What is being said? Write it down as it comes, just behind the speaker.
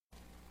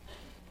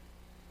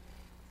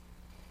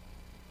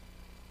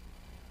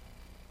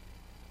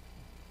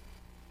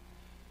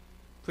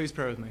Please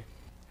pray with me.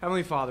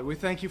 Heavenly Father, we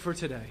thank you for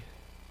today.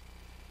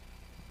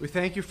 We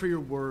thank you for your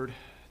word,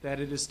 that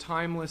it is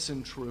timeless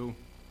and true.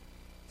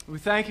 We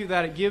thank you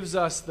that it gives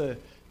us the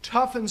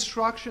tough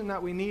instruction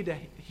that we need to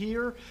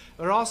hear,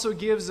 but it also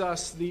gives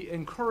us the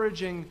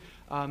encouraging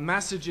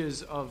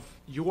messages of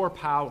your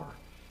power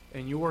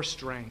and your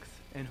strength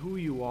and who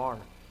you are.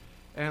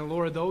 And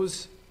Lord,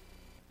 those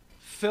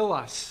fill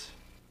us.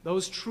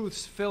 Those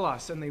truths fill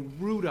us, and they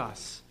root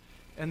us,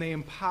 and they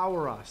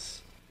empower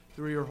us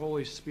through your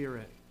Holy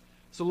Spirit.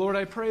 So Lord,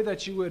 I pray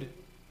that you would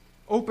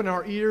open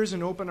our ears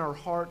and open our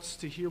hearts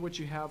to hear what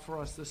you have for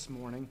us this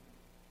morning,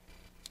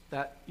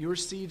 that your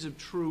seeds of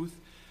truth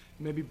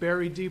may be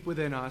buried deep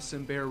within us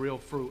and bear real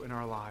fruit in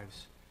our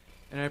lives.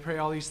 And I pray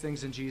all these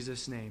things in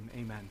Jesus' name.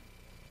 Amen.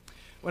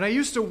 When I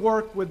used to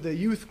work with the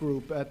youth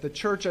group at the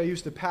church I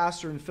used to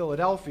pastor in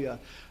Philadelphia,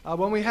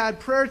 when we had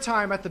prayer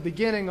time at the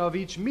beginning of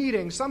each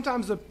meeting,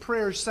 sometimes the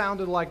prayers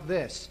sounded like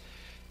this: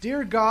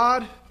 Dear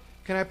God,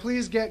 can I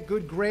please get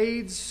good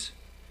grades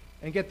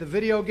and get the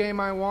video game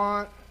I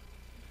want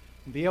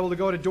and be able to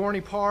go to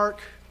Dorney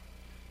Park,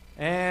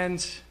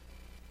 and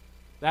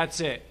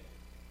that's it.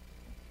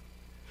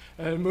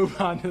 And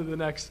move on to the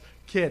next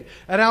kid.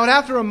 And I would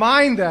have to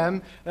remind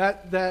them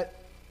that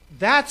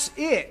that's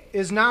it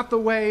is not the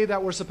way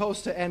that we're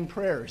supposed to end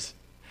prayers,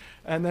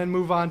 and then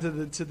move on to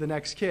the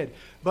next kid.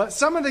 But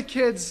some of the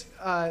kids'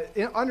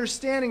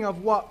 understanding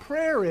of what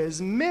prayer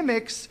is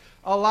mimics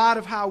a lot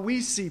of how we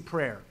see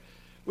prayer.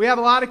 We have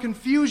a lot of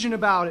confusion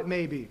about it,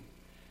 maybe,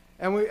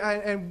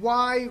 and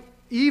why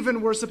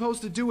even we're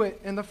supposed to do it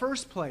in the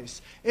first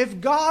place. If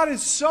God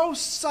is so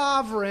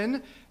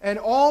sovereign and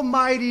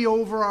almighty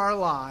over our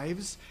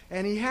lives,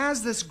 and he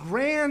has this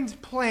grand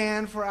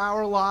plan for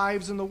our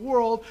lives in the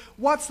world,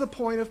 what's the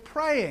point of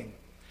praying?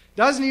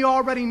 Doesn't he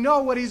already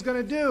know what he's going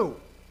to do,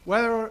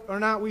 whether or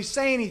not we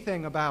say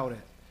anything about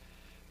it?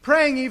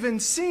 Praying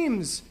even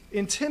seems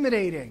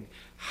intimidating.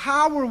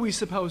 How are we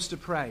supposed to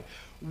pray?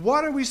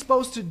 What are we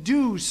supposed to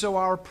do so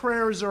our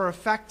prayers are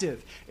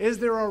effective? Is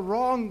there a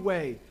wrong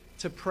way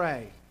to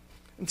pray?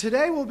 And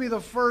today will be the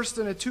first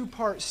in a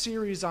two-part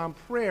series on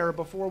prayer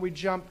before we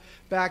jump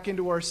back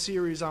into our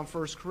series on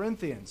 1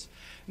 Corinthians.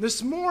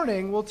 This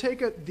morning we'll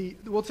take a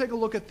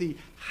look at the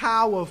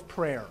how of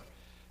prayer,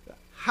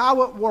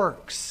 how it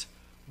works,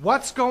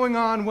 what's going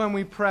on when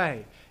we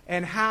pray,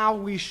 and how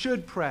we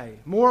should pray.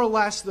 More or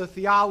less the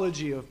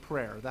theology of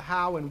prayer, the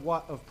how and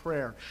what of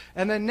prayer.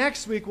 And then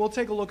next week we'll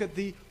take a look at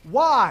the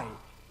why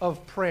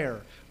of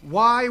prayer,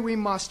 why we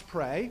must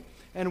pray,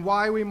 and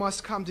why we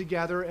must come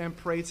together and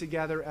pray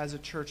together as a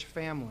church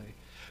family.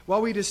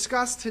 What we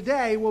discuss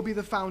today will be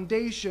the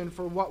foundation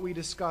for what we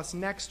discuss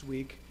next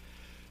week.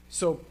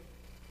 So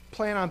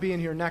plan on being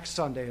here next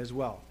Sunday as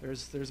well.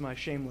 There's my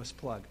shameless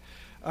plug.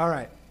 All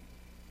right.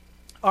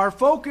 Our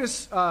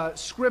focus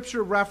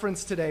scripture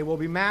reference today will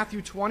be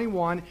Matthew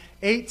 21,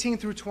 18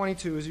 through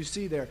 22, as you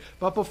see there.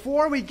 But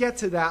before we get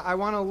to that, I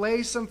want to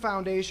lay some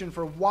foundation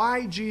for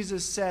why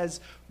Jesus says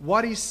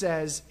what he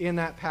says in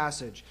that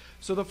passage.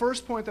 So the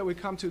first point that we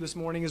come to this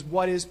morning is,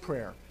 what is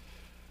prayer?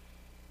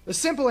 The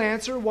simple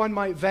answer one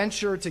might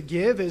venture to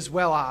give is,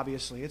 well,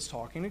 obviously, it's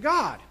talking to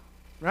God.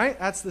 Right?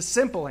 That's the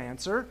simple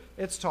answer.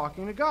 It's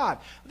talking to God.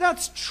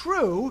 That's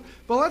true,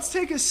 but let's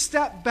take a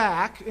step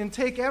back and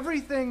take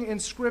everything in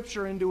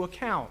Scripture into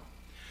account.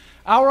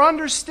 Our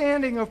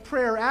understanding of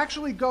prayer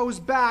actually goes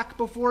back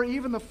before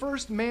even the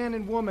first man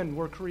and woman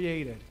were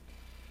created.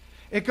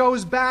 It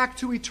goes back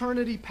to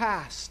eternity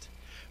past,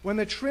 when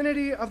the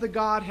Trinity of the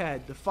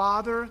Godhead, the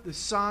Father, the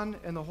Son,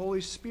 and the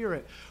Holy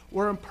Spirit,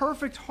 were in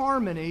perfect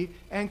harmony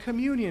and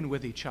communion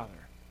with each other,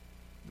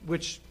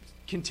 which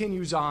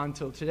continues on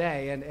till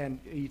today and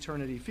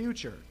eternity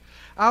future.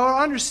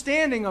 Our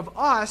understanding of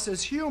us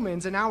as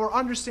humans and our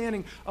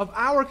understanding of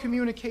our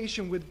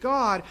communication with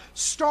God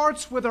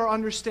starts with our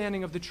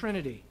understanding of the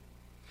Trinity.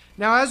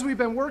 Now, as we've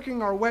been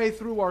working our way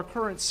through our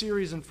current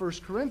series in 1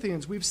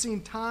 Corinthians, we've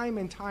seen time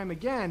and time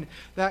again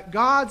that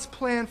God's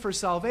plan for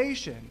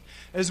salvation,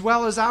 as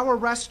well as our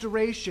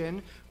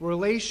restoration,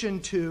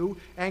 relation to,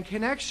 and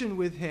connection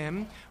with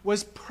him,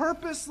 was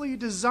purposely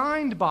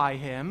designed by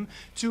him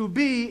to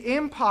be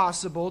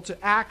impossible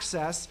to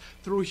access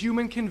through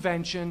human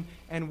convention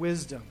and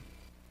wisdom.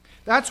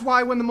 That's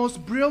why when the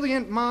most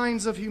brilliant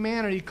minds of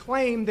humanity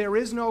claim there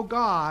is no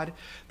God,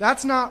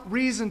 that's not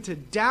reason to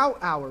doubt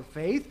our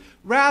faith.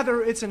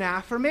 Rather, it's an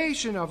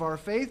affirmation of our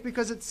faith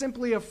because it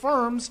simply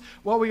affirms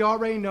what we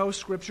already know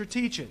Scripture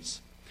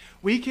teaches.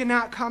 We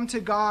cannot come to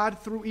God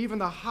through even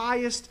the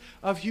highest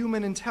of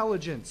human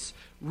intelligence,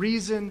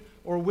 reason,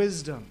 or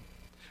wisdom.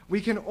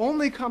 We can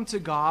only come to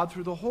God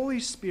through the Holy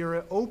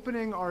Spirit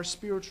opening our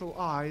spiritual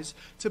eyes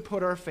to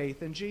put our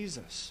faith in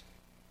Jesus.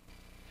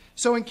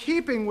 So in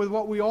keeping with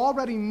what we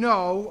already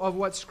know of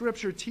what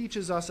Scripture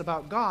teaches us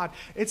about God,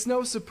 it's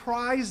no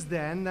surprise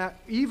then that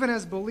even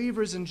as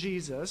believers in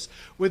Jesus,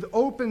 with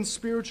open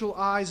spiritual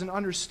eyes and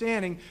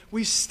understanding,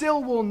 we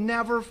still will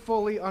never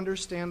fully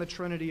understand the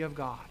Trinity of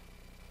God.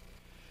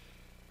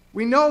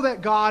 We know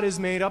that God is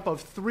made up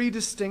of three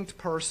distinct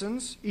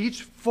persons,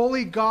 each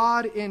fully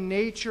God in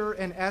nature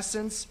and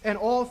essence, and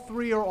all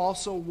three are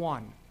also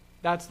one.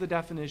 That's the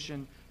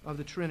definition of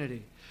the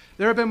Trinity.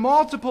 There have been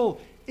multiple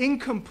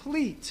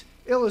incomplete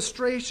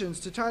illustrations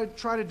to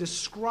try to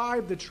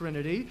describe the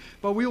Trinity,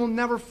 but we will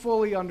never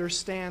fully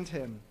understand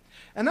him.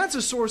 And that's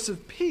a source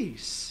of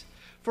peace.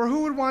 For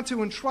who would want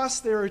to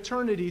entrust their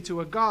eternity to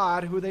a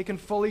God who they can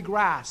fully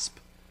grasp?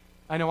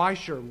 I know I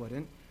sure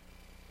wouldn't.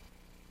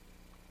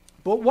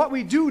 But what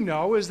we do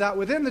know is that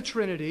within the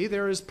Trinity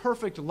there is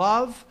perfect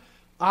love,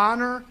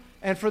 honor,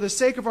 and for the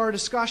sake of our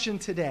discussion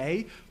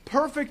today,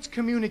 perfect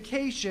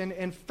communication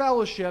and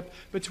fellowship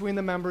between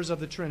the members of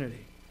the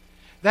Trinity.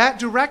 That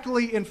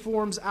directly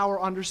informs our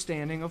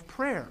understanding of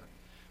prayer.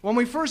 When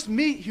we first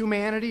meet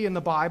humanity in the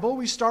Bible,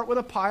 we start with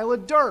a pile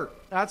of dirt.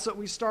 That's what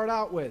we start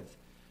out with.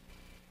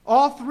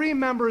 All three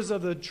members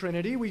of the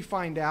Trinity, we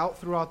find out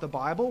throughout the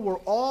Bible, were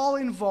all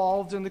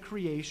involved in the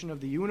creation of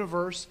the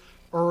universe,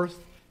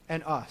 earth,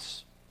 and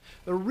us.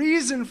 The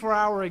reason for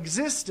our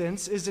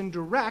existence is in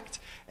direct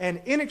and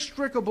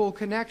inextricable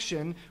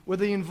connection with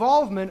the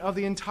involvement of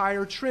the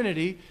entire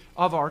Trinity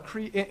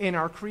in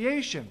our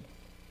creation.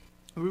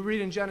 We read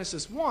in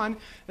Genesis 1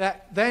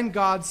 that then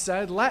God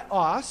said, "Let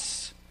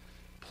us,"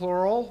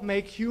 plural,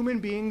 "make human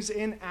beings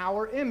in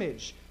our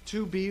image,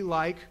 to be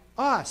like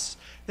us."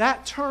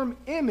 That term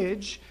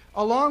image,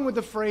 along with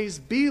the phrase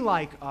 "be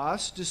like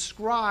us,"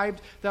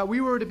 described that we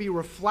were to be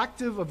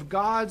reflective of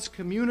God's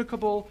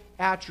communicable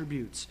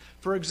attributes.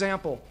 For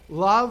example,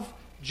 love,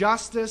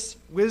 justice,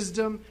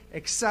 wisdom,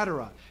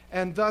 etc.,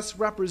 and thus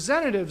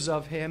representatives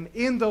of him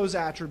in those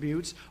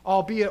attributes,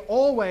 albeit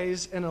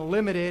always in a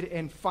limited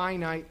and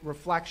finite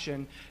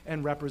reflection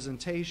and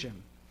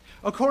representation.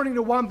 According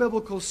to one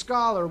biblical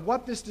scholar,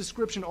 what this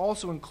description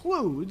also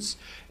includes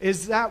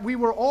is that we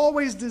were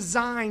always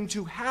designed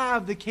to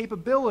have the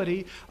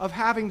capability of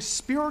having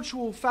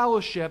spiritual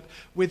fellowship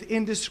with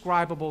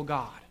indescribable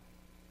God.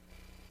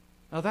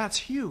 Now that's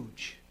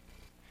huge.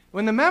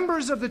 When the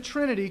members of the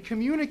Trinity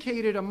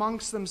communicated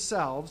amongst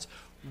themselves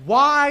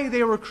why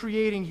they were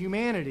creating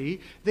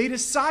humanity, they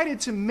decided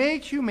to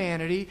make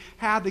humanity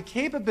have the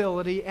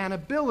capability and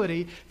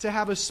ability to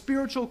have a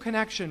spiritual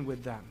connection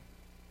with them.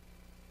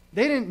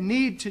 They didn't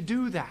need to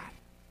do that.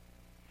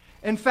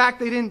 In fact,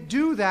 they didn't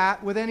do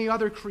that with any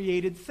other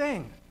created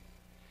thing.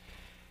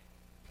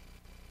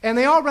 And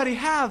they already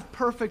have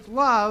perfect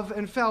love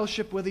and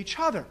fellowship with each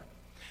other.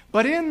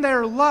 But in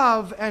their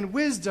love and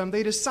wisdom,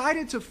 they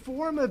decided to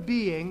form a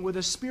being with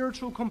a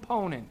spiritual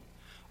component,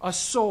 a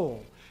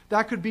soul,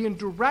 that could be in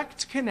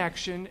direct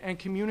connection and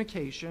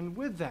communication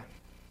with them.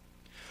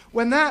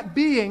 When that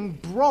being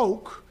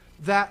broke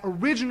that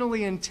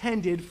originally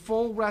intended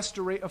full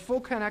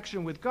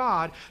connection with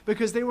God,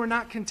 because they were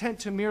not content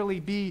to merely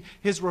be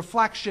his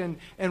reflection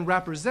and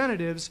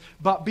representatives,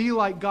 but be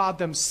like God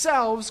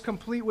themselves,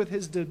 complete with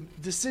his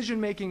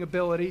decision-making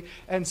ability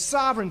and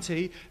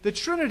sovereignty, the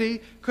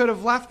Trinity could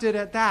have left it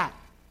at that,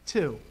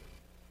 too.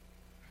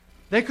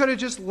 They could have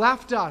just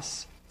left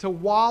us to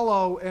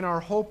wallow in our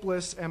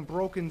hopeless and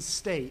broken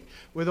state,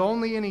 with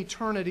only an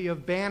eternity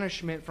of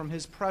banishment from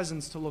his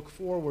presence to look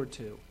forward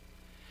to.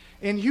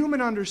 In human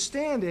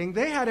understanding,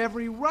 they had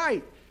every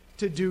right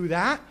to do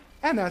that,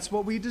 and that's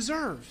what we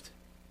deserved.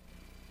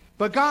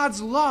 But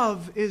God's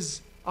love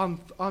is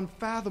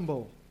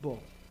unfathomable.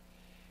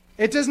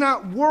 It does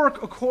not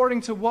work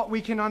according to what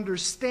we can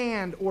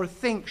understand or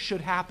think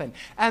should happen.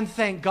 And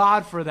thank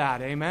God for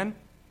that, amen?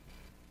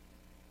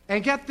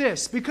 And get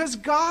this, because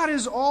God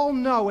is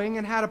all-knowing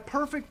and had a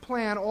perfect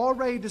plan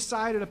already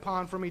decided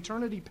upon from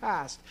eternity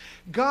past,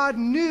 God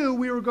knew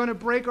we were going to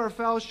break our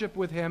fellowship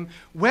with him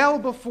well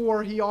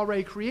before he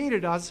already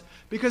created us,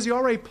 because he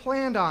already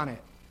planned on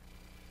it.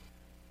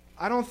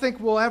 I don't think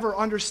we'll ever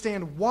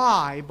understand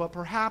why, but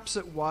perhaps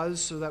it was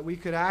so that we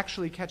could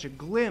actually catch a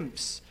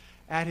glimpse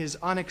at his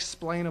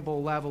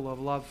unexplainable level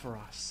of love for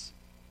us.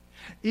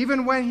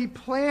 Even when he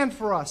planned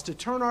for us to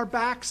turn our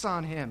backs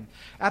on him,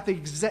 at the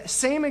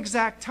same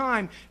exact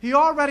time, he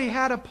already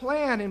had a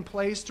plan in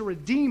place to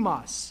redeem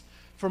us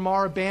from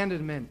our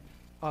abandonment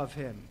of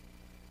him.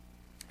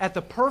 At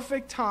the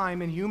perfect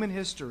time in human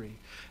history,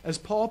 as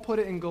Paul put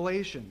it in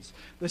Galatians,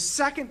 the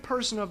second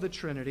person of the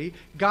Trinity,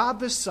 God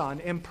the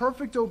Son, in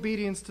perfect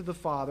obedience to the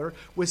Father,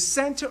 was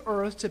sent to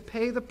earth to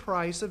pay the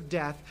price of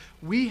death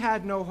we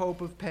had no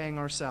hope of paying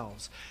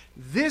ourselves.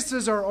 This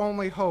is our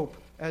only hope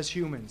as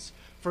humans.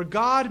 For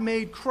God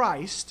made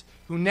Christ,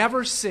 who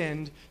never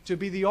sinned, to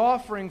be the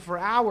offering for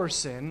our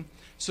sin,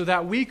 so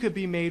that we could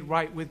be made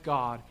right with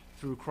God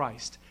through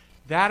Christ.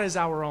 That is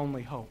our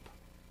only hope.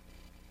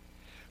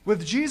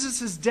 With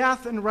Jesus'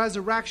 death and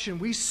resurrection,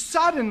 we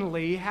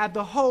suddenly had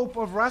the hope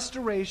of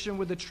restoration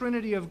with the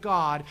Trinity of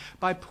God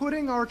by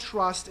putting our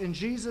trust in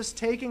Jesus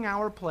taking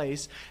our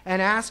place and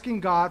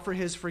asking God for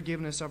his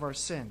forgiveness of our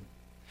sin.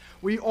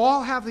 We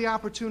all have the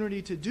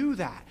opportunity to do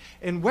that.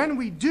 And when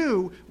we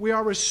do, we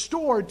are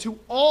restored to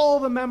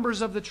all the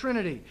members of the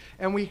Trinity.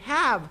 And we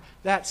have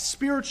that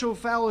spiritual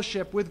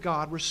fellowship with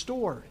God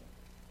restored.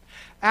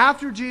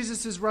 After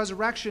Jesus'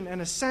 resurrection and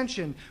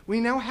ascension, we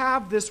now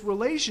have this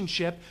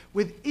relationship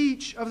with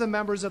each of the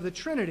members of the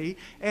Trinity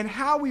and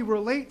how we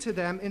relate to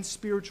them in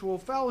spiritual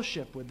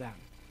fellowship with them.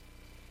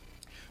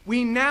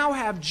 We now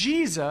have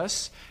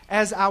Jesus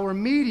as our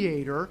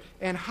mediator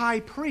and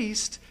high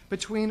priest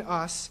between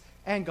us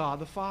and God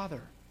the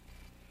Father.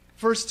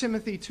 1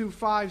 Timothy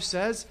 2:5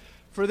 says,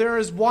 "For there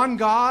is one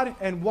God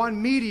and one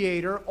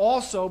mediator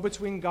also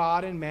between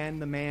God and men,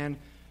 the man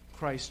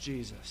Christ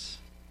Jesus."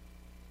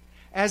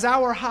 As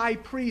our high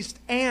priest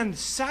and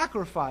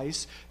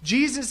sacrifice,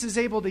 Jesus is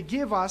able to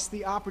give us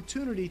the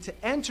opportunity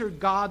to enter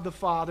God the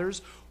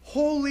Father's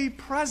holy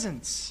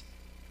presence,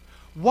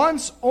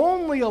 once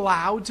only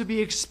allowed to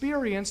be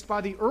experienced by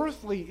the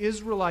earthly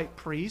Israelite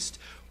priest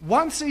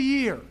once a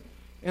year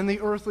in the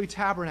earthly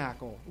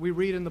tabernacle. We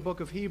read in the book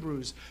of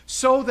Hebrews,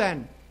 "So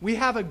then, we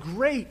have a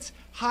great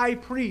high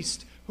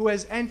priest who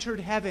has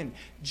entered heaven,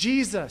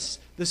 Jesus,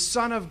 the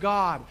Son of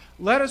God.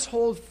 Let us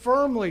hold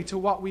firmly to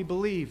what we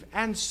believe.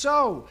 And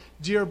so,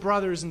 dear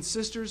brothers and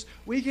sisters,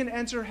 we can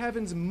enter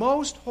heaven's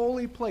most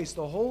holy place,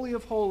 the Holy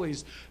of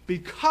Holies,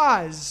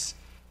 because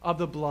of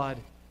the blood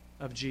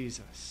of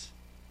Jesus."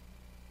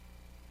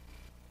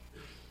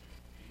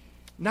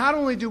 Not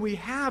only do we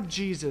have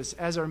Jesus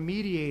as our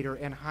mediator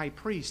and high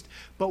priest,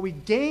 but we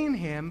gain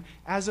him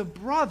as a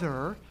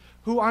brother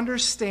who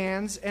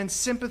understands and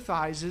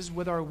sympathizes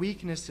with our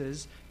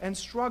weaknesses and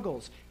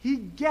struggles. He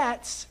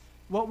gets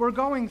what we're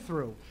going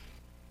through.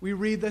 We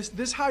read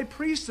this high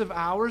priest of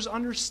ours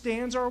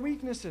understands our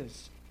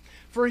weaknesses.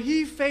 For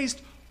he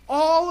faced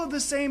all of the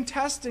same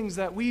testings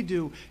that we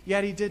do,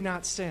 yet he did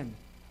not sin.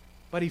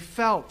 But he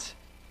felt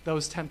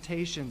those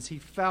temptations. He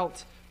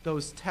felt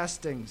those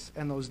testings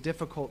and those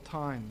difficult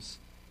times.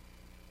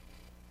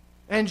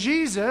 And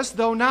Jesus,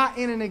 though not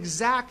in an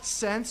exact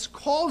sense,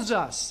 calls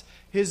us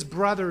his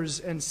brothers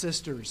and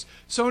sisters.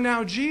 So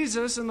now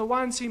Jesus and the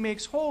ones he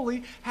makes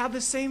holy have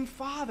the same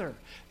Father.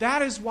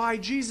 That is why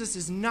Jesus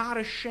is not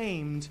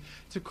ashamed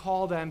to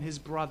call them his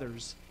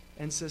brothers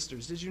and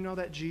sisters. Did you know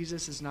that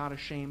Jesus is not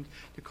ashamed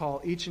to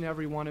call each and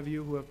every one of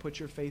you who have put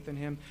your faith in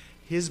him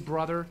his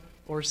brother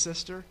or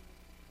sister?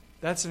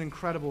 That's an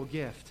incredible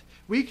gift.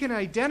 We can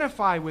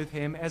identify with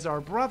him as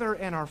our brother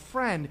and our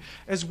friend,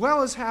 as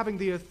well as having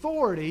the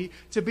authority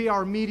to be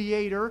our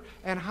mediator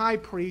and high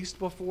priest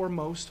before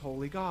most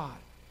holy God.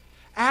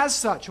 As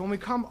such, when we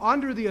come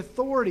under the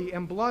authority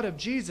and blood of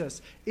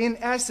Jesus, in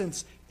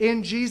essence,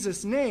 in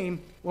Jesus'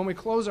 name, when we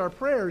close our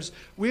prayers,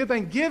 we have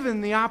been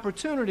given the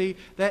opportunity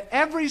that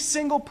every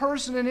single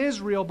person in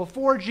Israel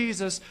before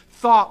Jesus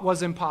thought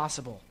was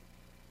impossible.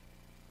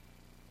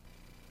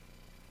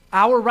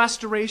 Our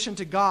restoration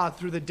to God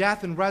through the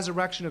death and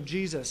resurrection of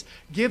Jesus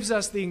gives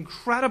us the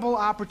incredible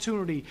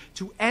opportunity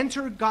to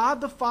enter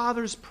God the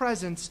Father's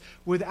presence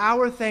with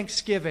our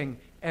thanksgiving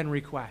and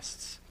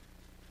requests.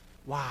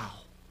 Wow.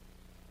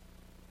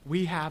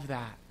 We have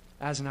that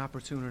as an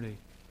opportunity.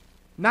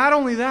 Not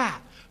only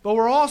that, but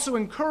we're also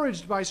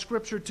encouraged by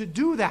Scripture to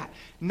do that,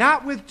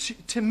 not with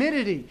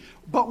timidity,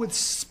 but with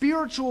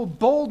spiritual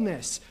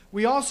boldness.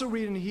 We also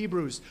read in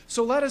Hebrews,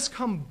 "So let us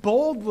come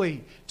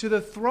boldly to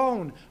the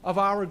throne of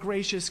our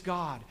gracious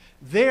God.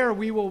 There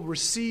we will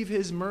receive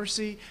his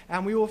mercy,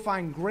 and we will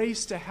find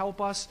grace to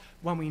help us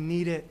when we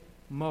need it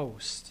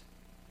most."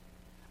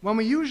 When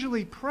we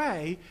usually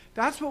pray,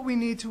 that's what we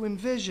need to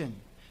envision,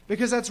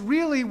 because that's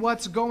really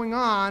what's going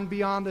on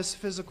beyond this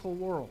physical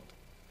world.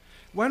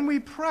 When we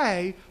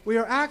pray, we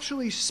are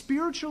actually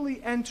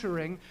spiritually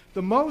entering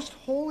the most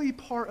holy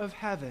part of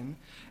heaven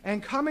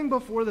and coming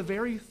before the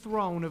very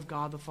throne of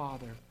God the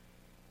Father,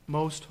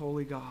 most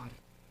holy God.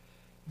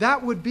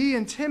 That would be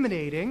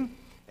intimidating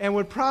and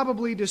would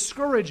probably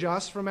discourage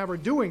us from ever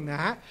doing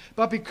that.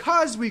 But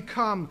because we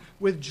come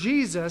with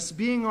Jesus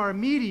being our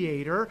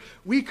mediator,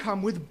 we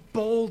come with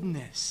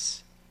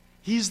boldness.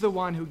 He's the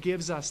one who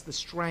gives us the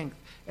strength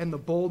and the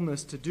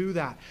boldness to do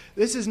that.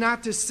 This is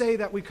not to say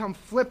that we come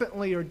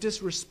flippantly or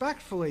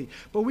disrespectfully,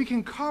 but we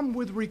can come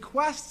with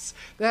requests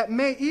that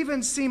may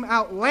even seem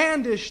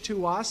outlandish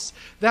to us,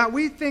 that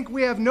we think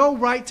we have no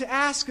right to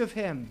ask of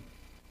him.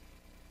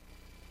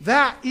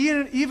 That,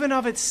 even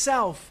of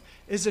itself,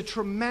 is a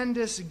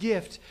tremendous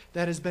gift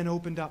that has been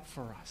opened up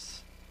for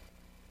us.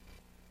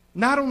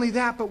 Not only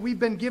that, but we've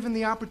been given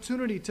the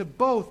opportunity to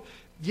both,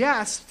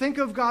 yes, think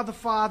of God the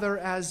Father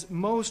as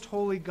most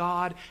holy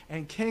God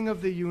and King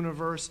of the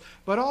universe,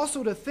 but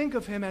also to think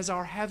of him as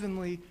our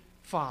heavenly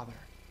Father.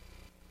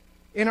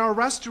 In our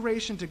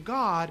restoration to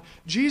God,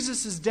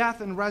 Jesus'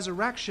 death and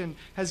resurrection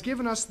has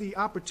given us the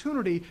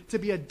opportunity to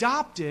be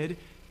adopted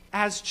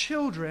as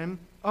children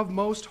of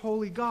most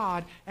holy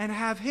God and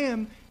have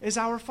him as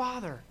our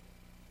Father.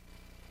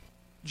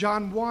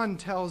 John 1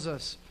 tells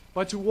us,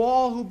 "But to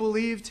all who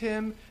believed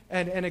him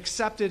and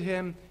accepted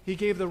him, he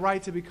gave the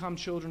right to become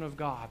children of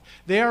God."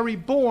 They are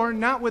reborn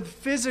not with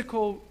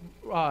physical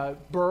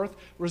birth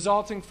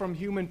resulting from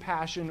human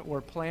passion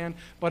or plan,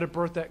 but a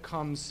birth that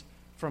comes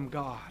from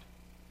God.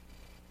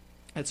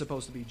 It's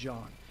supposed to be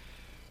John.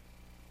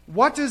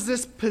 What does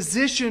this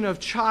position of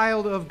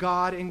child of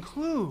God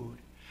include?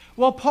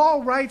 Well,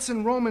 Paul writes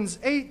in Romans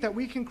 8 that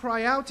we can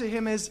cry out to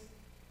him as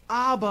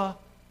Abba,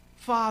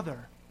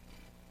 Father.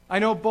 I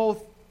know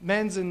both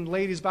men's and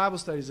ladies' Bible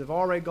studies have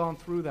already gone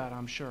through that,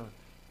 I'm sure.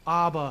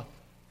 Abba,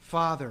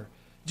 Father.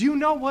 Do you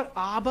know what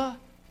Abba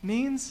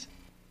means?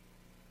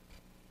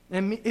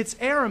 And it's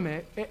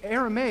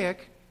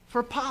Aramaic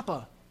for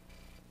Papa.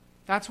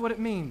 That's what it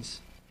means.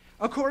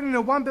 According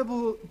to one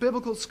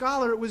biblical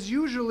scholar, it was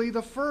usually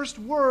the first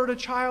word a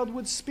child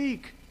would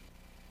speak.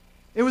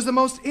 It was the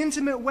most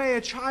intimate way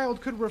a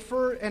child could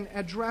refer and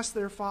address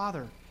their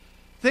father.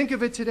 Think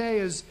of it today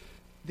as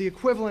the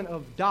equivalent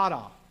of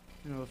Dada,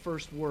 the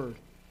first word.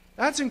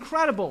 That's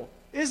incredible,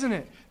 isn't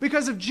it?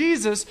 Because of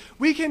Jesus,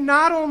 we can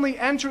not only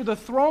enter the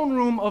throne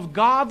room of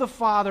God the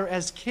Father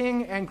as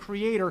King and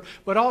Creator,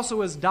 but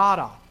also as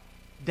Dada,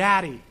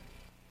 Daddy.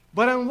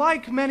 But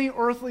unlike many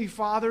earthly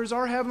fathers,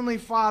 our Heavenly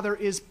Father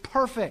is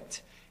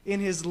perfect in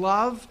His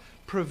love,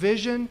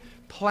 provision,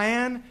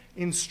 plan,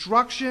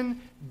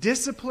 instruction,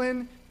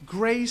 discipline,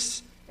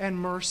 grace, and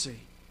mercy.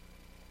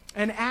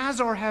 And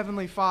as our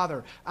Heavenly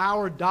Father,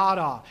 our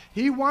Dada,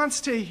 He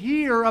wants to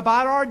hear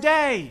about our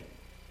day.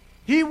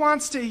 He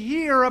wants to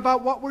hear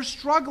about what we're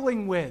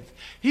struggling with.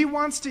 He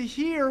wants to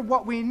hear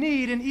what we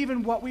need and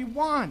even what we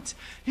want.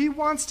 He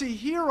wants to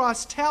hear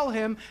us tell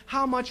Him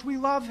how much we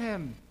love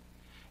Him.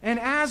 And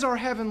as our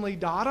Heavenly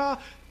Dada,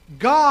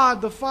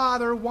 God the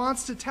Father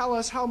wants to tell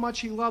us how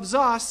much He loves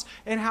us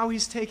and how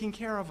He's taking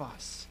care of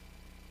us.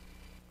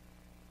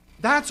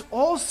 That's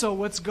also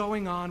what's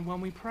going on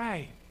when we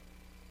pray.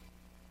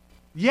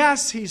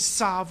 Yes, He's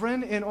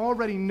sovereign and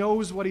already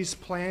knows what He's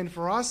planned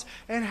for us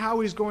and how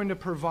He's going to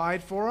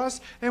provide for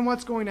us and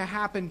what's going to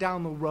happen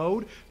down the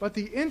road. But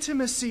the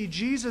intimacy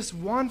Jesus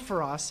won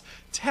for us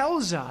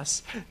tells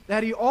us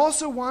that He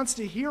also wants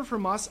to hear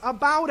from us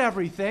about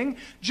everything,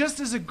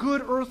 just as a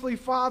good earthly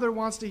father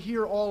wants to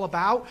hear all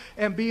about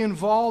and be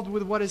involved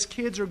with what his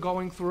kids are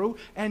going through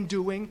and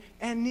doing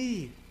and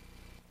need.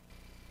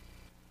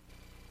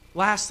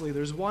 Lastly,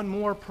 there's one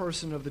more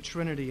person of the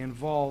Trinity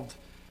involved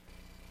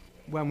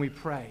when we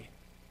pray,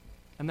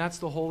 and that's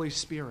the Holy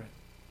Spirit.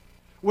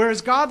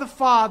 Whereas God the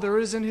Father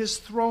is in His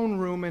throne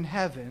room in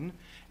heaven,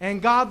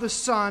 and God the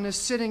Son is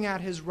sitting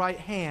at His right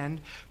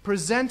hand,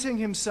 presenting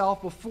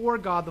Himself before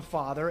God the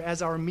Father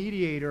as our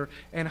mediator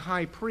and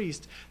high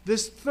priest,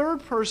 this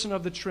third person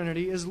of the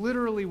Trinity is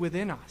literally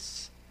within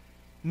us,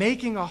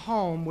 making a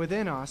home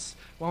within us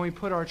when we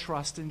put our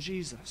trust in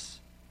Jesus.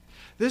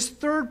 This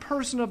third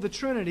person of the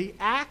Trinity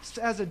acts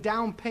as a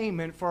down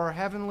payment for our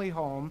heavenly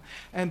home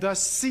and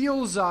thus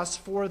seals us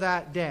for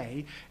that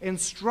day,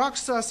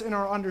 instructs us in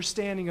our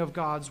understanding of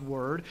God's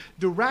Word,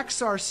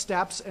 directs our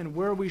steps and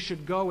where we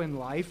should go in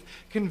life,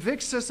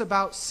 convicts us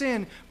about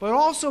sin, but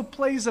also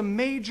plays a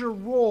major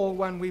role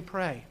when we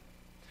pray.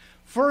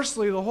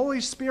 Firstly, the Holy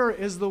Spirit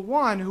is the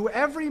one who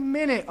every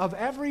minute of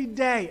every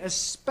day,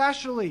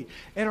 especially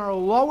in our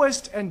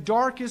lowest and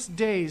darkest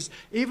days,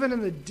 even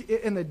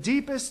in the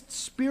deepest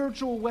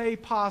spiritual way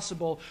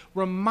possible,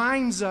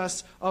 reminds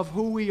us of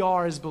who we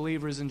are as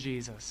believers in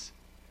Jesus.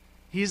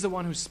 He's the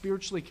one who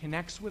spiritually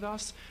connects with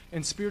us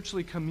and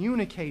spiritually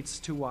communicates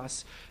to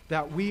us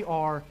that we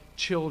are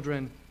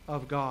children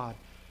of God.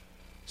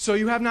 So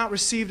you have not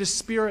received a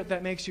spirit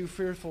that makes you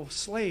fearful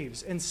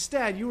slaves.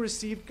 Instead, you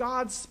received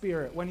God's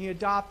Spirit when He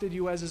adopted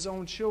you as His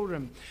own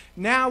children.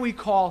 Now we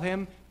call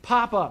Him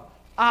Papa,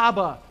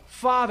 Abba,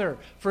 Father,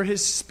 for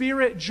His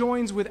Spirit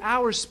joins with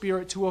our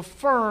spirit to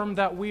affirm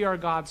that we are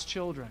God's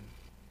children.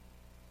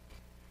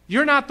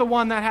 You're not the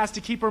one that has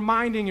to keep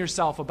reminding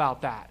yourself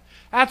about that.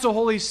 That's the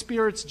Holy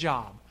Spirit's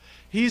job.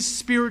 He's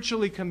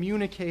spiritually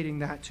communicating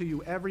that to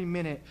you every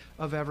minute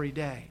of every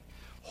day.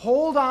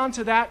 Hold on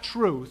to that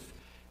truth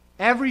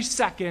every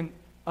second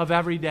of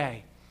every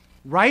day.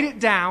 Write it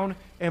down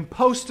and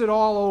post it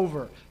all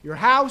over your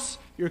house,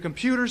 your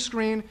computer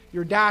screen,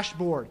 your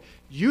dashboard.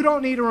 You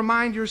don't need to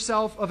remind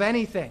yourself of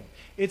anything.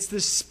 It's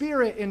the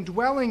Spirit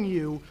indwelling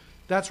you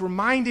that's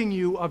reminding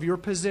you of your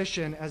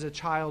position as a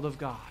child of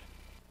God.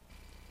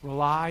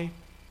 Rely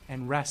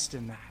and rest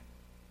in that.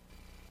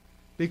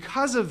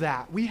 Because of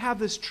that, we have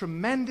this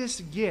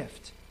tremendous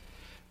gift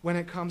when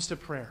it comes to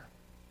prayer.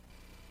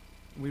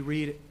 We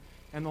read it,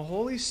 and the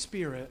Holy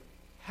Spirit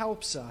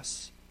helps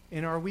us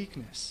in our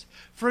weakness.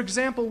 For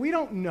example, we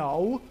don't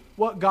know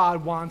what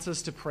God wants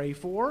us to pray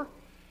for,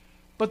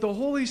 but the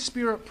Holy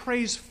Spirit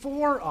prays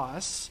for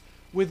us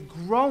with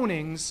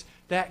groanings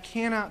that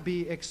cannot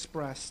be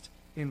expressed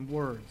in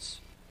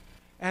words.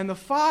 And the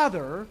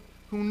Father,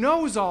 who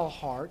knows all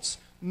hearts,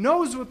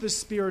 knows what the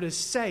Spirit is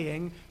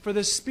saying, for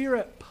the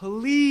Spirit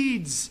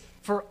pleads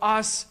for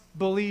us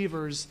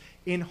believers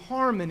in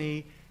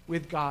harmony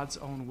with God's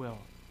own will.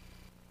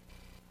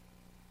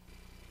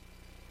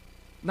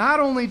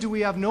 Not only do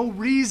we have no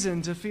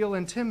reason to feel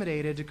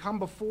intimidated to come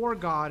before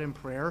God in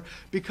prayer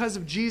because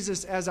of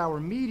Jesus as our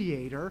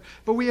mediator,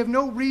 but we have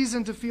no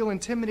reason to feel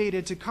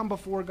intimidated to come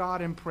before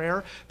God in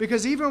prayer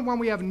because even when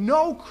we have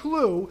no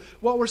clue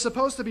what we're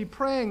supposed to be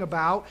praying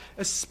about,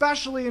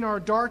 especially in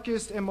our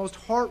darkest and most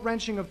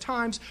heart-wrenching of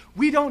times,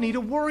 we don't need to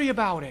worry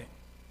about it.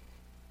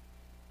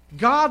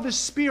 God the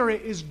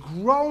Spirit is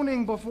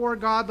groaning before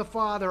God the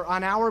Father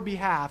on our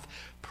behalf,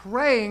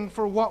 praying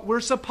for what we're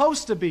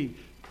supposed to be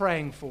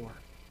praying for.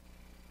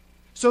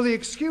 So the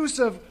excuse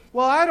of,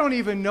 well, I don't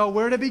even know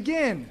where to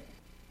begin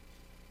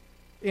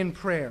in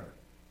prayer,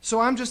 so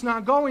I'm just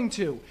not going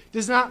to,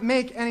 does not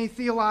make any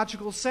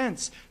theological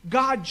sense.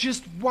 God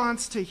just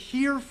wants to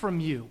hear from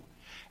you.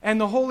 And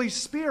the Holy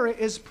Spirit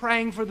is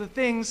praying for the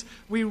things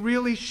we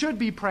really should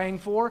be praying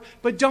for,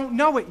 but don't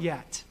know it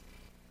yet.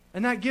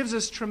 And that gives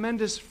us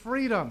tremendous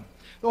freedom.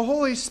 The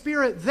Holy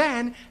Spirit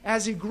then,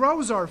 as He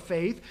grows our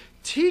faith,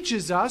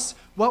 teaches us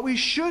what we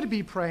should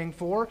be praying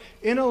for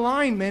in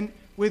alignment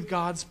with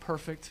God's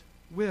perfect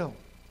will.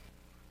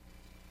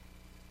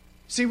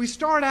 See, we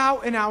start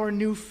out in our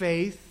new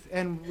faith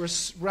and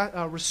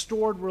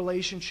restored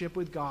relationship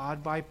with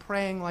God by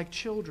praying like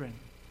children.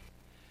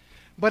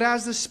 But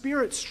as the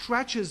Spirit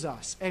stretches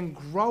us and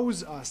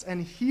grows us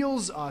and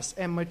heals us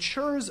and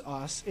matures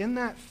us in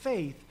that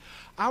faith,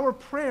 our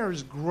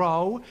prayers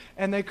grow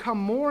and they come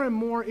more and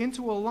more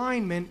into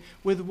alignment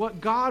with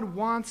what God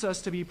wants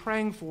us to be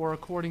praying for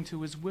according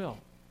to His will.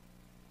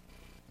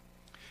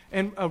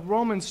 In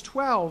Romans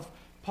 12,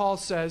 Paul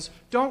says,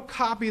 don't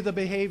copy the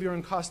behavior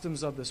and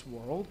customs of this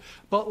world,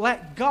 but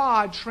let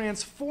God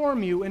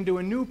transform you into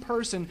a new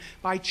person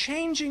by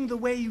changing the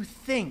way you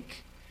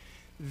think.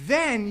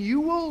 Then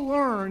you will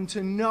learn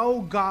to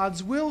know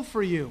God's will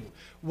for you,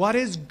 what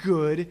is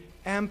good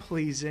and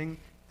pleasing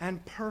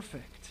and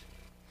perfect.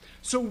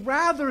 So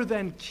rather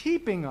than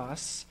keeping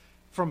us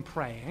from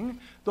praying,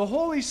 the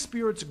Holy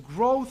Spirit's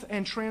growth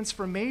and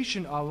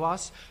transformation of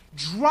us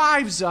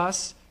drives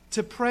us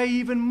to pray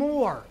even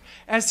more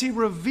as He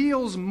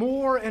reveals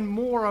more and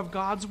more of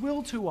God's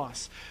will to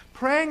us.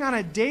 Praying on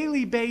a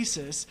daily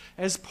basis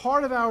as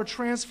part of our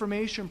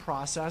transformation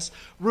process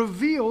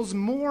reveals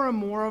more and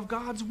more of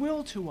God's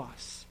will to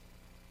us.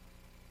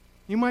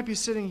 You might be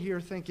sitting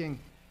here thinking,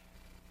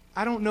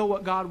 I don't know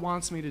what God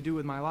wants me to do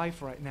with my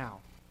life right now.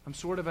 I'm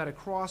sort of at a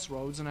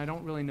crossroads and I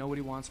don't really know what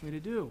He wants me to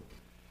do.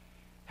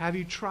 Have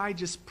you tried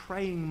just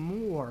praying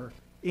more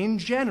in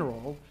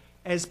general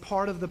as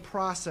part of the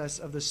process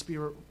of the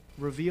Spirit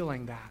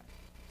revealing that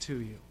to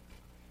you?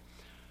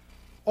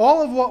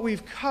 All of what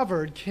we've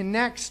covered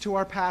connects to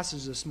our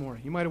passage this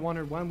morning. You might have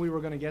wondered when we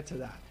were going to get to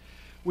that.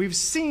 We've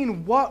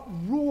seen what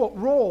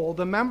role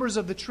the members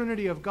of the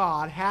Trinity of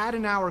God had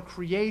in our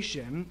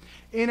creation,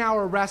 in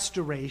our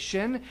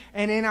restoration,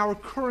 and in our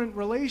current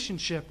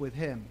relationship with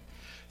Him.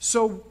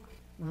 So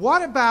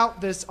what about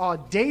this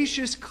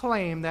audacious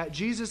claim that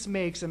Jesus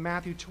makes in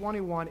Matthew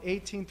 21,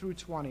 18 through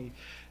 20,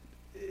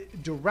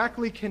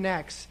 directly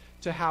connects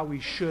to how we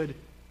should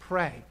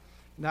pray?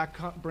 And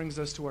that brings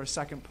us to our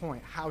second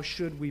point. How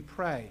should we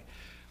pray?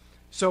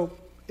 So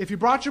if you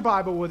brought your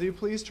Bible with you,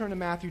 please turn to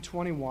Matthew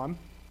 21.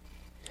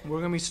 We're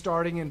going to be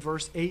starting in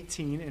verse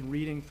 18 and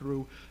reading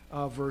through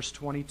verse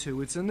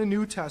 22. It's in the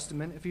New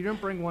Testament. If you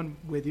didn't bring one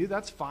with you,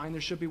 that's fine.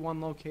 There should be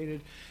one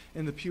located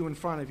in the pew in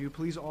front of you.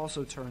 Please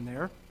also turn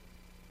there.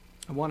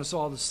 I want us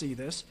all to see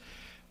this.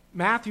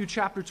 Matthew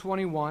chapter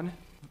 21,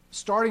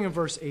 starting in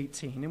verse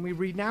 18. And we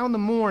read, now in the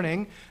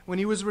morning, when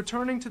He was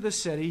returning to the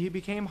city, He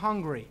became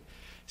hungry.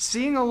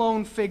 Seeing a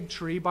lone fig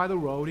tree by the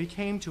road, He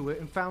came to it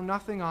and found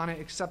nothing on it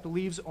except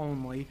leaves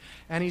only.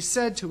 And He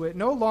said to it,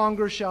 no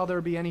longer shall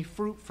there be any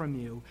fruit from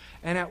you.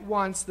 And at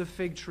once the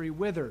fig tree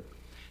withered.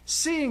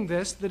 Seeing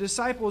this, the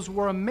disciples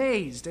were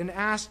amazed and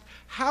asked,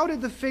 how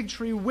did the fig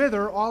tree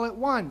wither all at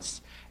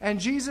once? And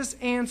Jesus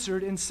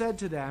answered and said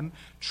to them,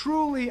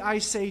 truly I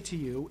say to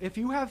you, if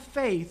you have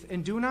faith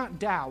and do not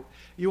doubt,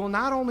 you will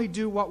not only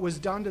do what was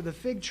done to the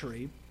fig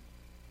tree,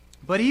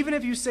 but even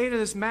if you say to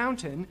this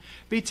mountain,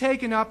 be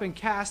taken up and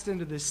cast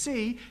into the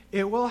sea,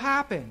 it will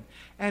happen.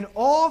 And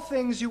all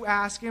things you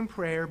ask in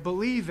prayer,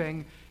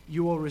 believing,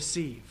 you will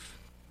receive.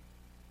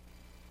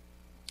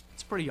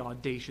 It's a pretty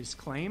audacious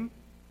claim,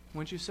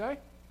 wouldn't you say?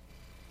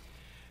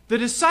 The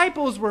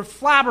disciples were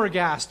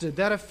flabbergasted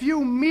that a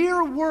few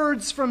mere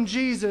words from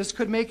Jesus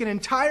could make an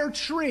entire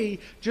tree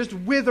just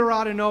wither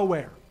out of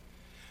nowhere.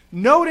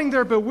 Noting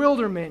their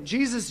bewilderment,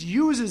 Jesus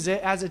uses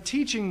it as a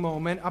teaching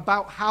moment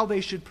about how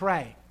they should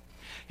pray.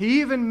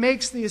 He even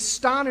makes the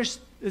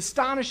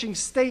astonishing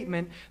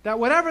statement that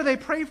whatever they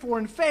pray for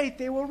in faith,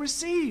 they will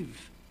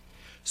receive.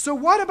 So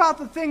what about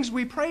the things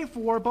we pray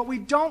for, but we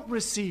don't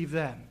receive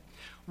them?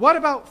 What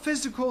about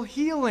physical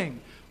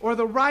healing, or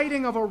the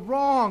righting of a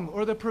wrong,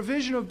 or the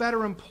provision of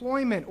better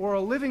employment, or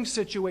a living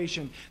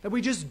situation that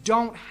we just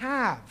don't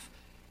have?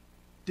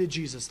 Did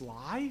Jesus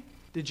lie?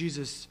 Did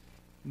Jesus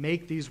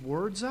make these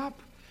words up?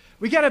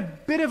 We get a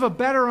bit of a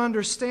better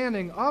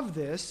understanding of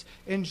this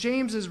in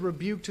James's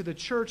rebuke to the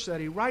church that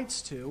he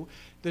writes to,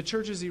 the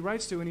churches he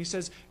writes to, and he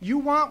says, you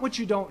want what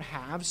you don't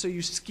have, so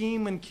you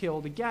scheme and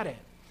kill to get it.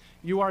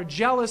 You are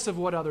jealous of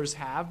what others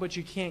have, but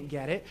you can't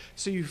get it,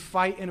 so you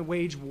fight and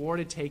wage war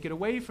to take it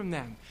away from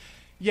them.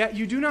 Yet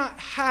you do not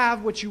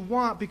have what you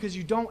want because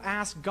you don't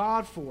ask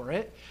God for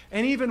it,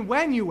 and even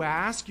when you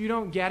ask, you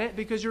don't get it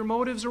because your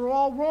motives are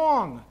all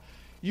wrong.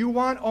 You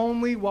want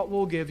only what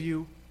will give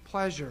you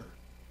pleasure.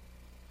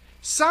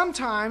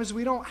 Sometimes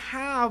we don't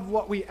have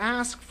what we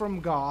ask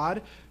from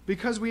God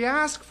because we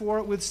ask for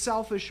it with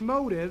selfish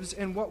motives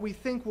and what we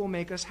think will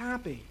make us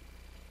happy.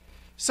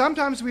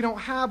 Sometimes we don't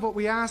have what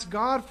we ask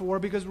God for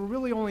because we're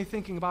really only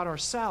thinking about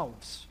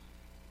ourselves.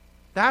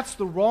 That's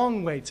the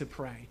wrong way to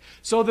pray.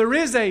 So there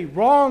is a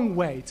wrong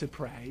way to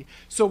pray.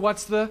 So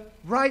what's the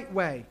right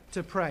way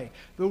to pray?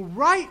 The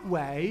right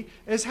way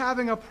is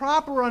having a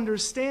proper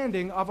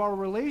understanding of our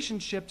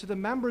relationship to the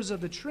members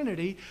of the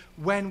Trinity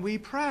when we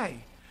pray.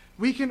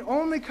 We can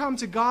only come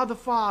to God the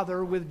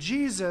Father with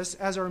Jesus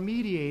as our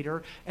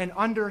mediator and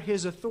under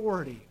his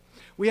authority.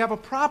 We have a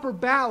proper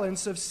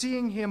balance of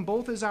seeing him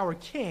both as our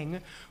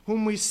King,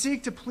 whom we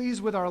seek to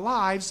please with our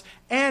lives,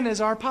 and as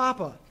our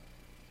Papa.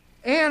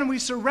 And we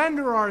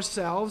surrender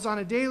ourselves on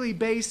a daily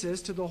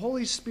basis to the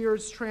Holy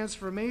Spirit's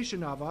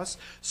transformation of us,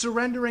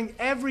 surrendering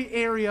every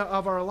area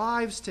of our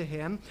lives to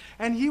him,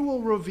 and he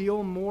will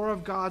reveal more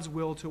of God's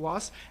will to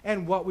us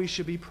and what we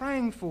should be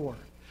praying for.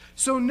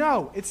 So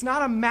no, it's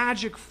not a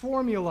magic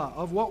formula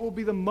of what will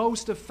be the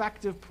most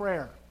effective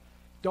prayer.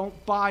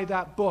 Don't buy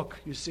that book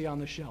you see on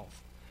the shelf.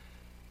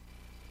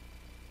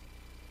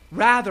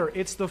 Rather,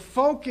 it's the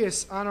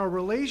focus on our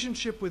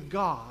relationship with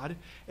God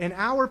and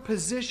our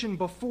position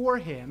before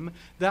him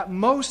that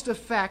most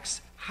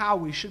affects how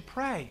we should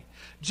pray.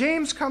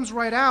 James comes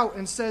right out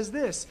and says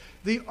this: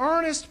 the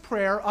earnest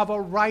prayer of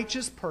a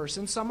righteous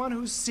person, someone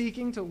who's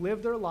seeking to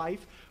live their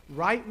life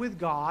right with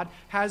God,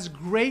 has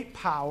great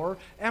power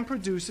and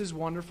produces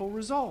wonderful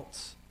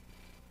results.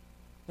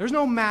 There's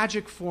no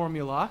magic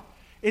formula.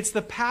 It's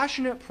the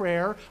passionate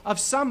prayer of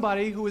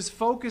somebody who is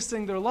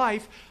focusing their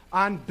life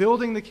on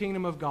building the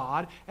kingdom of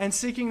God and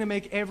seeking to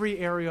make every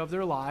area of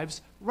their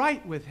lives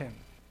right with him.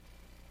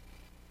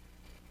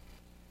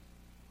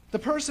 The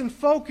person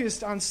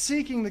focused on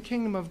seeking the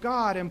kingdom of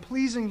God and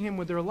pleasing him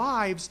with their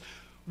lives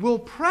will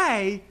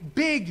pray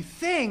big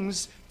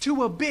things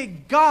to a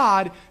big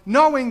God,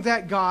 knowing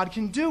that God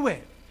can do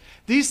it.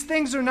 These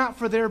things are not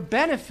for their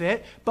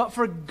benefit, but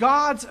for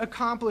God's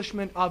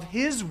accomplishment of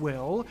his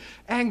will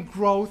and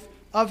growth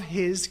of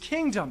his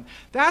kingdom.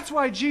 That's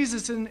why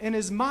Jesus, in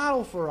his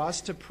model for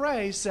us to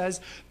pray, says,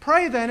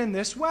 pray then in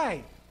this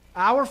way: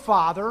 Our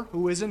Father,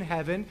 who is in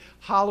heaven,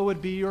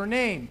 hallowed be your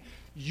name.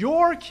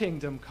 Your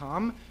kingdom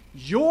come,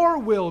 your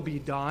will be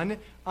done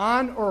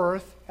on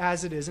earth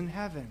as it is in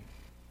heaven.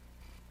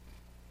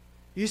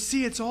 You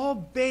see, it's all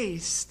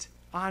based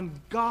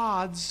on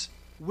God's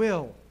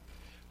will.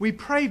 We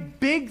pray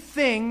big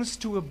things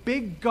to a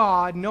big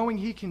God, knowing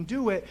he can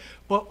do it,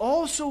 but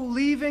also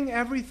leaving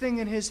everything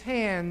in his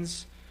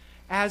hands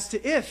as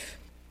to if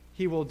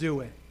he will do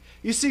it.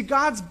 You see,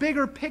 God's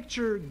bigger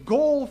picture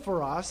goal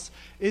for us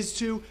is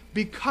to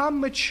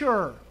become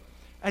mature,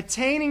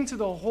 attaining to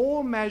the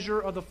whole measure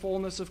of the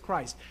fullness of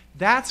Christ.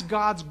 That's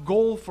God's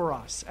goal for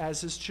us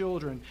as his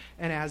children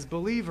and as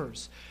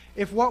believers.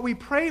 If what we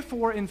pray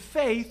for in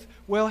faith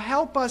will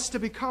help us to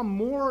become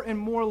more and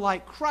more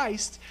like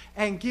Christ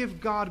and give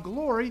God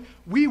glory,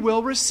 we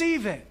will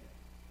receive it.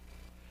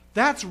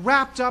 That's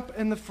wrapped up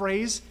in the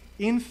phrase,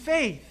 in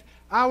faith.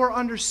 Our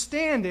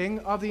understanding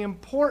of the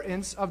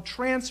importance of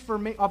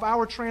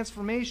our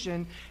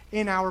transformation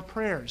in our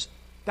prayers.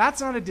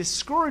 That's not a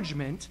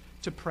discouragement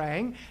to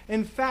praying.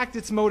 In fact,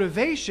 it's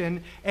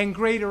motivation and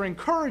greater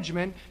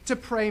encouragement to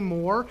pray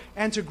more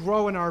and to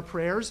grow in our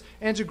prayers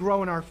and to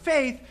grow in our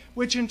faith,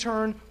 which in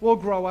turn will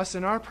grow us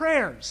in our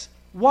prayers.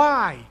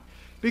 Why?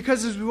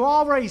 Because as we've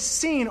already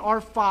seen,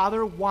 our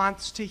Father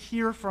wants to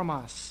hear from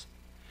us.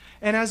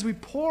 And as we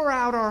pour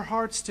out our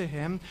hearts to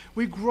him,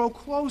 we grow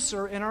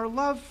closer in our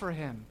love for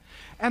him.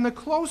 And the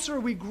closer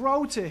we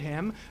grow to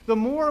him, the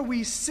more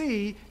we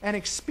see and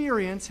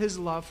experience his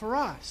love for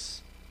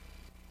us.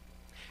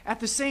 At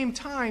the same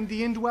time,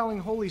 the indwelling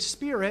Holy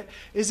Spirit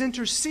is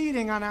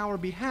interceding on our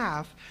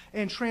behalf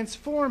and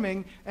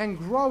transforming and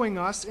growing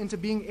us into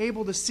being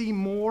able to see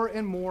more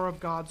and more of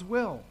God's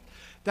will.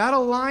 That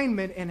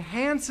alignment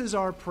enhances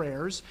our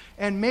prayers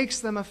and makes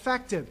them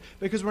effective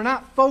because we're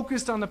not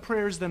focused on the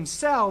prayers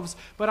themselves,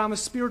 but on the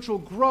spiritual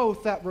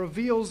growth that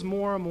reveals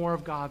more and more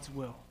of God's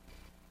will.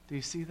 Do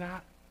you see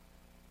that?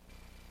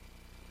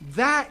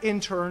 That in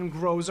turn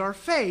grows our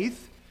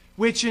faith,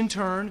 which in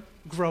turn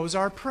grows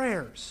our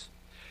prayers.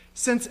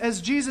 Since,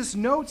 as Jesus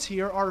notes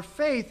here, our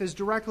faith is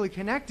directly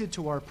connected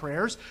to our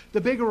prayers, the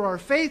bigger our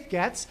faith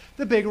gets,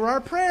 the bigger our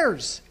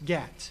prayers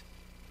get.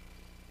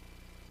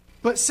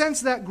 But since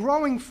that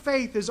growing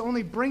faith is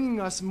only bringing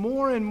us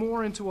more and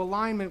more into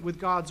alignment with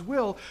God's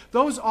will,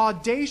 those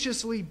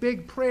audaciously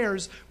big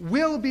prayers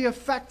will be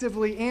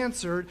effectively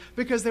answered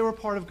because they were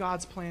part of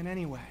God's plan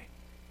anyway.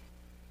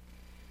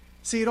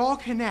 See, it all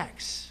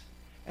connects.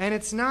 And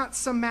it's not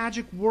some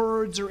magic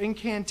words or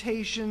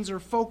incantations or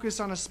focus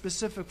on a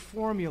specific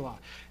formula.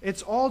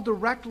 It's all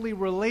directly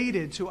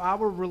related to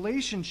our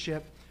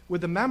relationship with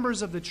the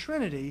members of the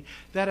Trinity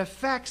that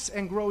affects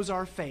and grows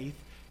our faith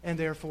and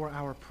therefore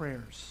our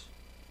prayers.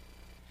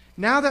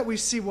 Now that we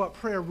see what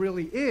prayer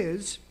really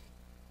is,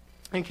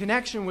 in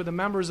connection with the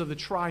members of the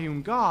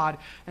triune God,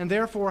 and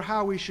therefore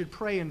how we should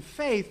pray in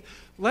faith,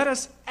 let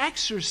us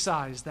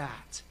exercise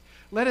that.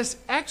 let us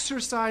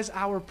exercise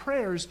our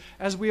prayers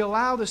as we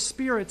allow the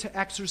Spirit to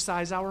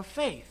exercise our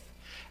faith.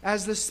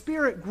 As the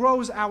Spirit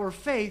grows our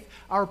faith,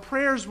 our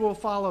prayers will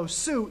follow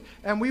suit,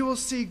 and we will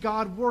see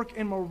God work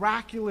in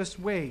miraculous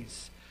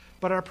ways.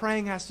 But our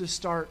praying has to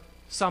start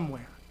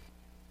somewhere.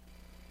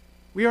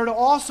 We are to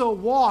also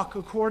walk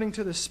according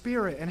to the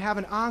Spirit and have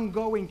an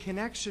ongoing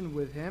connection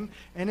with Him,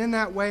 and in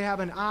that way have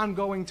an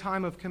ongoing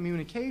time of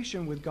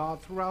communication with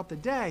God throughout the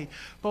day.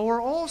 But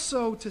we're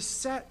also to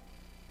set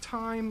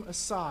time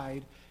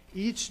aside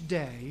each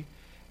day,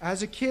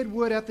 as a kid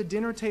would at the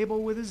dinner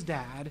table with his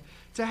dad,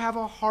 to have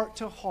a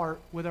heart-to-heart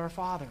with our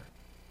Father.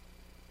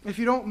 If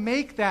you don't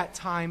make that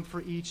time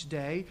for each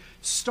day,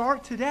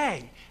 start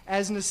today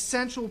as an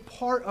essential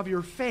part of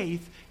your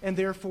faith and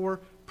therefore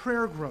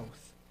prayer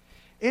growth.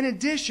 In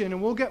addition,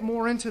 and we'll get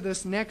more into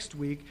this next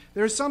week,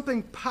 there's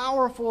something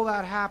powerful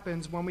that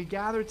happens when we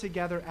gather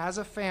together as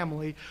a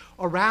family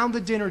around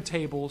the dinner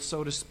table,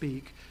 so to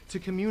speak, to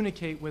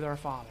communicate with our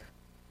Father.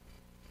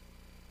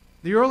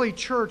 The early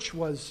church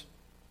was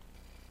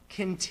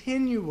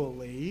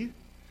continually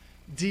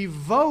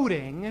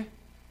devoting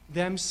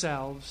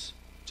themselves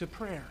to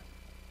prayer.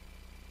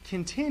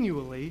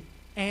 Continually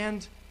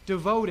and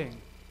devoting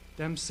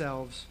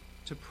themselves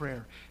to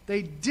prayer.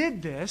 They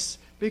did this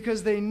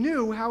because they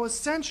knew how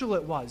essential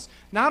it was,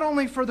 not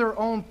only for their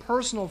own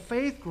personal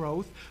faith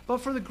growth, but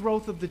for the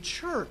growth of the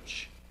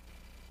church.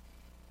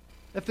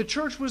 If the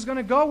church was going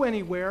to go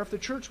anywhere, if the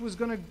church was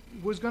going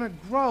to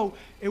grow,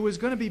 it was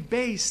going to be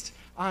based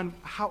on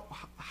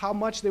how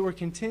much they were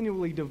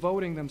continually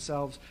devoting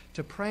themselves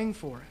to praying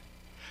for it.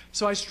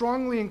 So I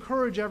strongly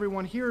encourage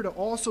everyone here to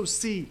also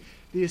see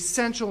the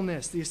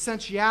essentialness, the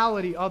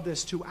essentiality of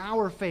this to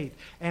our faith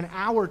and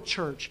our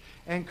church,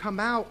 and come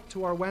out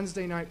to our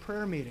Wednesday night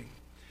prayer meeting.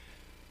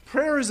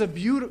 Prayer is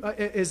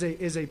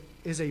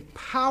a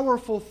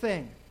powerful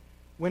thing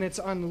when it's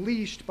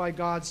unleashed by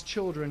God's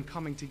children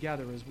coming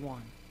together as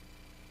one.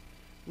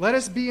 Let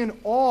us be in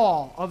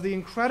awe of the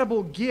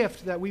incredible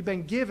gift that we've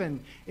been given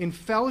in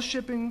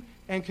fellowshipping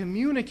and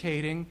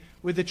communicating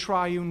with the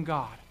triune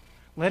God.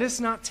 Let us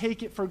not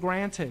take it for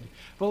granted,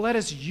 but let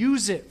us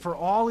use it for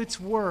all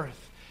it's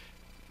worth,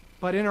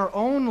 but in our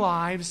own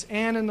lives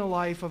and in the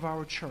life of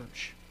our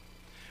church.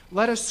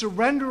 Let us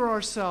surrender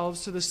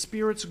ourselves to the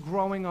Spirit's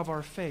growing of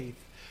our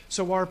faith,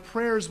 so our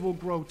prayers will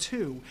grow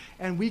too,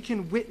 and we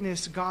can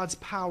witness God's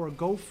power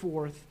go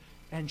forth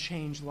and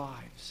change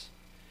lives.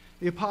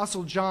 The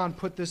Apostle John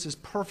put this as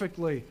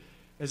perfectly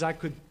as I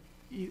could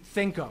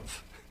think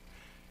of.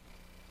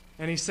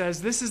 And he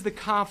says, this is the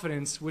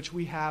confidence which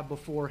we have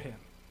before Him,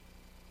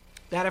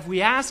 that if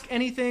we ask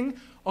anything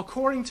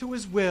according to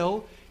His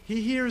will,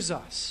 He hears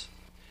us.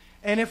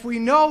 And if we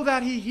know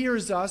that He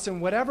hears us in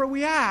whatever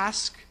we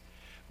ask,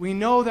 we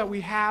know that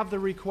we have the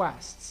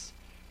requests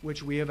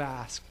which we have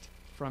asked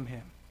from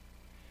Him.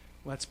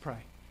 Let's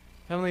pray.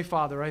 Heavenly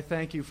Father, I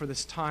thank You for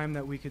this time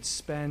that we could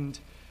spend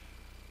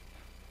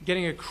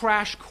getting a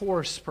crash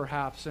course,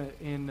 perhaps,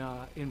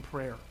 in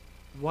prayer.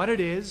 What it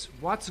is,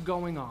 what's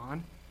going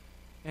on,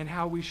 and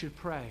how we should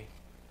pray.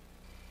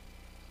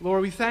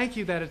 Lord, we thank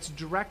You that it's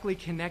directly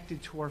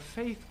connected to our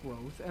faith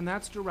growth, and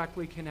that's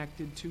directly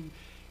connected to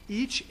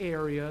each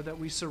area that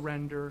we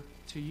surrender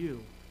to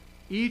You,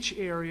 each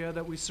area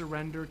that we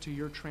surrender to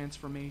Your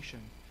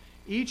transformation,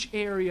 each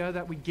area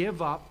that we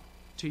give up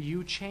to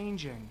You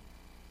changing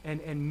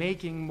and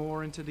making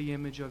more into the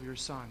image of Your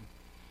Son.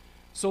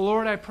 So,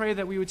 Lord, I pray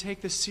that we would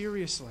take this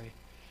seriously,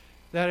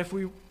 that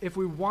if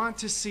we want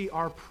to see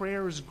our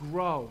prayers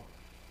grow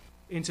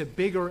into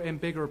bigger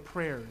and bigger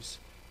prayers,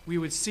 we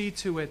would see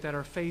to it that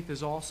our faith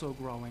is also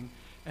growing,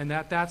 and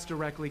that that's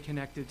directly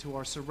connected to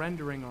our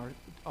surrendering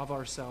of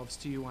ourselves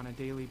to You on a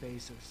daily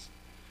basis.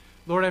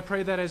 Lord, I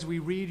pray that as we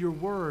read Your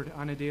Word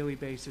on a daily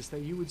basis,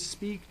 that You would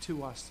speak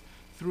to us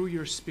through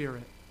Your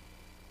Spirit,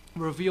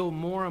 reveal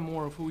more and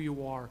more of who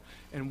You are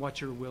and what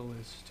Your will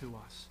is to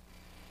us.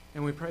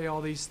 And we pray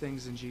all these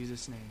things in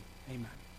Jesus' name. Amen.